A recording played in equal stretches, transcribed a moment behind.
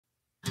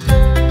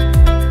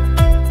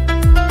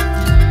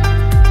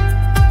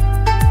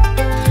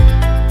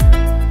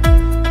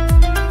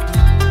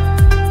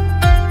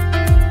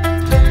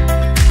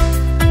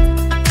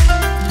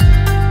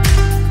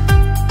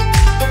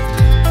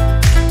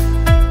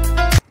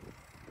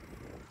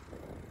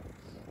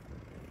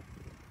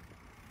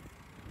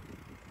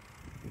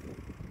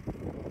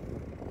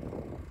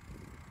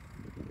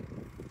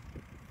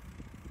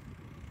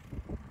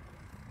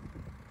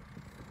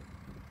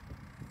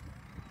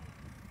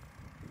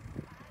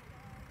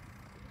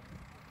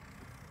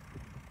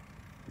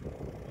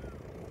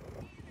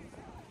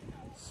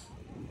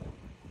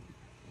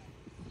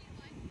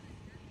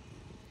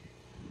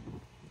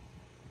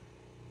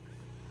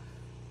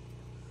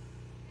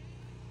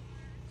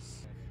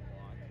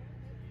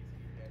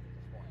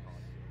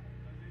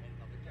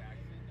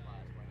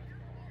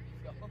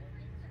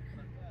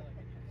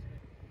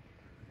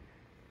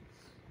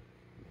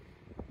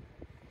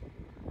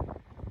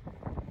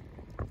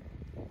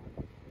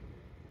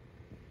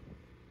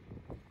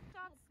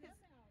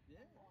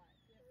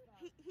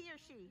or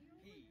she?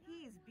 He.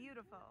 He's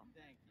beautiful.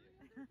 Thank you.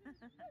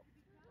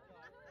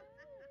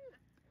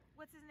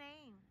 What's his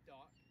name?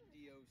 Doc,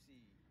 D-O-C.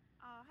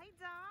 Oh, hey,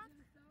 Doc.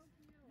 He's so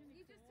cute.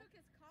 He just took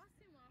his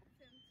costume off of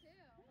him, too.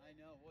 I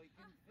know. Well, he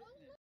couldn't fit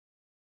in it.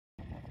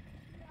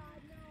 Yeah,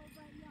 I know,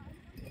 but yeah.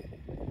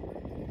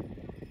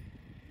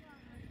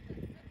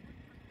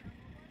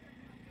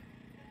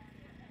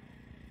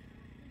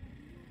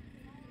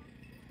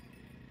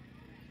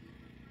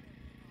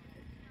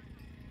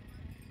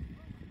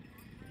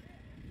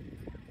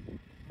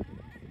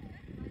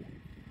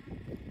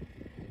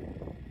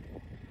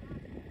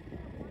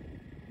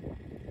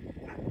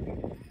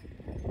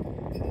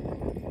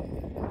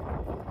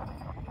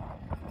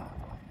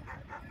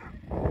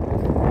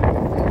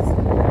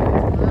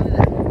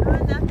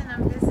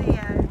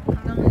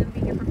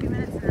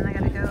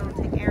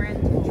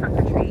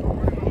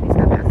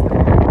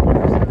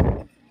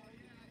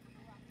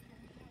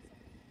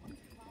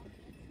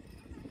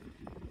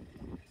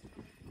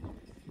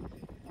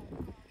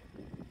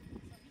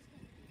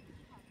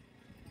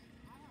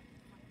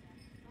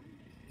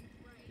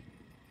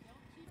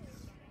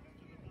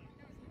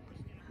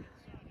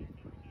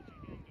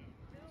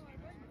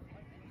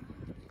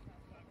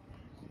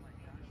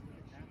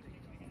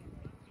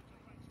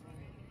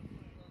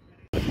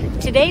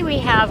 Today we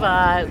have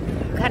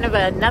kind of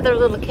another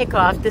little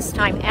kickoff, this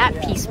time at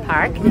Peace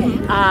Park,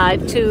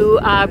 to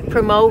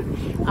promote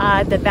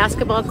the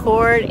basketball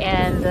court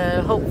and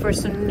the hope for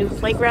some new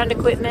playground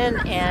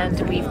equipment.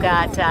 And we've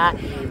got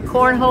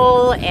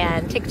cornhole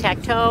and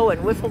tic-tac-toe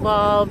and wiffle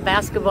ball,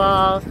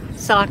 basketball,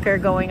 soccer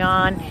going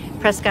on.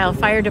 Presque Isle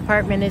Fire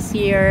Department is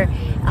here,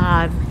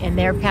 and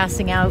they're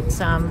passing out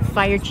some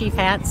fire chief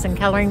hats and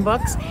coloring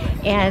books.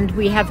 And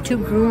we have two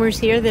groomers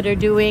here that are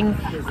doing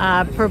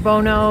pro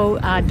bono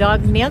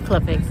dog nail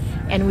clipping.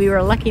 And we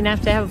were lucky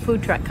enough to have a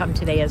food truck come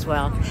today as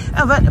well.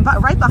 Oh,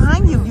 but right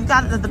behind you, you've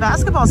got the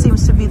basketball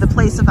seems to be the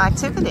place of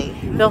activity.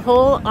 The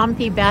whole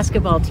Ompi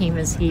basketball team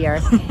is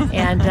here,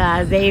 and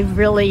they've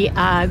really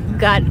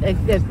got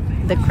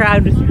the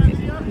crowd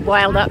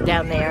wild up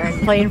down there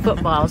and playing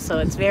football, so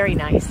it's very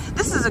nice.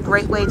 This is a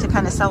great way to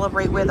kind of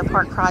celebrate where the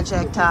park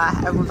project,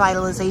 a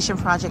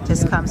revitalization project,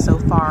 has come so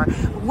far.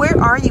 Where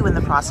are you in the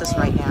process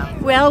right now?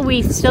 Well,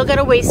 we've still got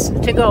a ways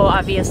to go,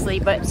 obviously,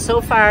 but so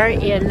far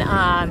in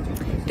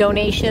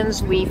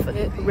donations, we've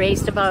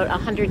raised about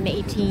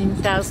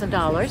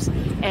 $118,000,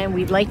 and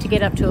we'd like to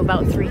get up to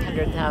about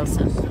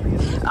 $300,000.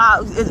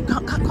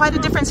 Quite a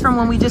difference from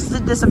when we just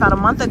did this about a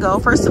month ago.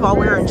 First of all,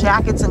 we were in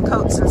jackets and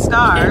coats and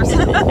scarves.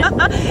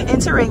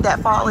 Entering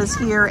that fall is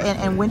here,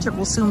 and winter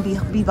will soon be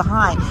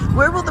behind.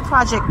 Where will the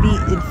project be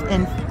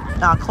in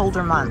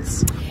colder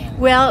months?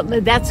 Well,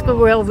 that's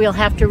where we'll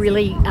have to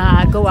really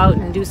go out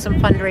and do some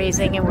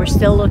fundraising, and we're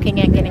still looking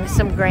at getting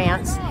some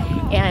grants.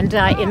 And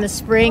in the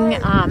spring,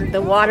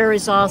 the water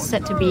is all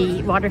set to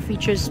be, water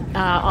features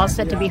all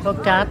set to be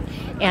hooked up,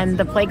 and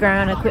the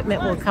playground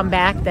equipment will come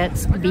back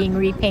that's being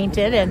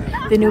repainted, and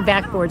the new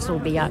backboards will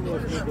be up.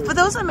 For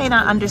those that may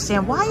not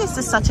understand, why is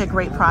this such a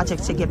great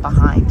project to get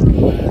behind?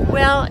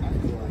 Well,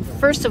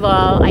 first of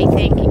all, I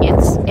think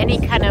it's any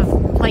kind of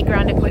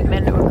playground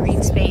equipment or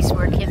green space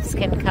where kids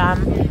can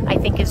come, I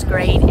think is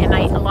great. And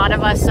a lot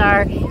of us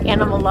are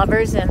animal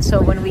lovers, and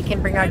so when we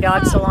can bring our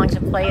dogs along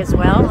to play as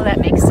well, that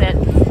makes it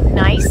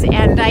nice.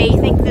 And I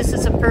think this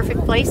is a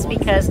perfect place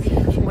because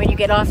when you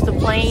get off the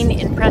plane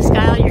in Presque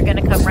Isle, you're going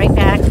to come right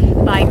back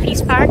by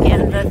Peace Park,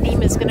 and the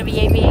theme is going to be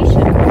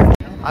aviation.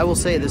 I will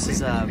say this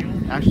is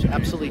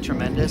absolutely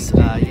tremendous.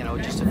 You know,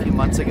 just a few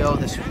months ago,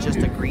 this was just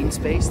a green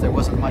space. There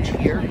wasn't much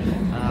here,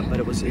 but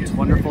it's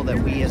wonderful that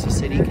we as a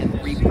city can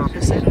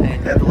repurpose it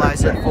and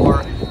utilize it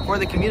for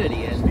the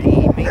community. And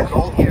the main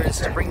goal here is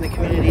to bring the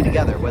community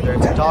together, whether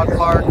it's a dog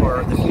park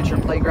or the future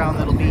playground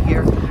that'll be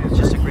here. It's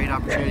just a great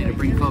opportunity to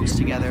bring folks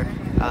together,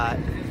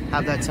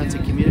 have that sense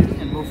of community,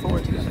 and move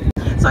forward together.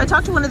 So I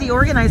talked to one of the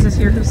organizers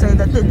here who say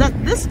that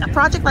this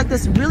project like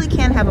this really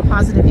can have a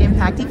positive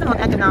impact even on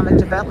economic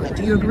development.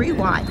 Do you agree?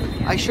 Why?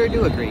 I sure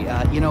do agree.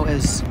 You know,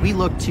 as we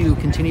look to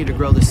continue to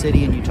grow the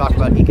city, and you talk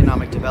about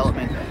economic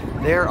development,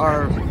 there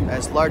are,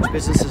 as large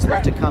businesses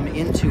look to come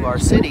into our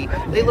city,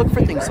 they look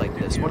for things like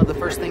this. One of the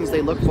first things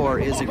they look for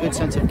is a good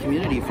sense of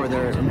community for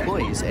their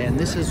employees, and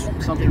this is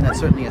something that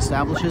certainly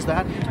establishes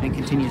that and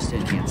continues to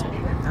enhance it. All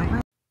right.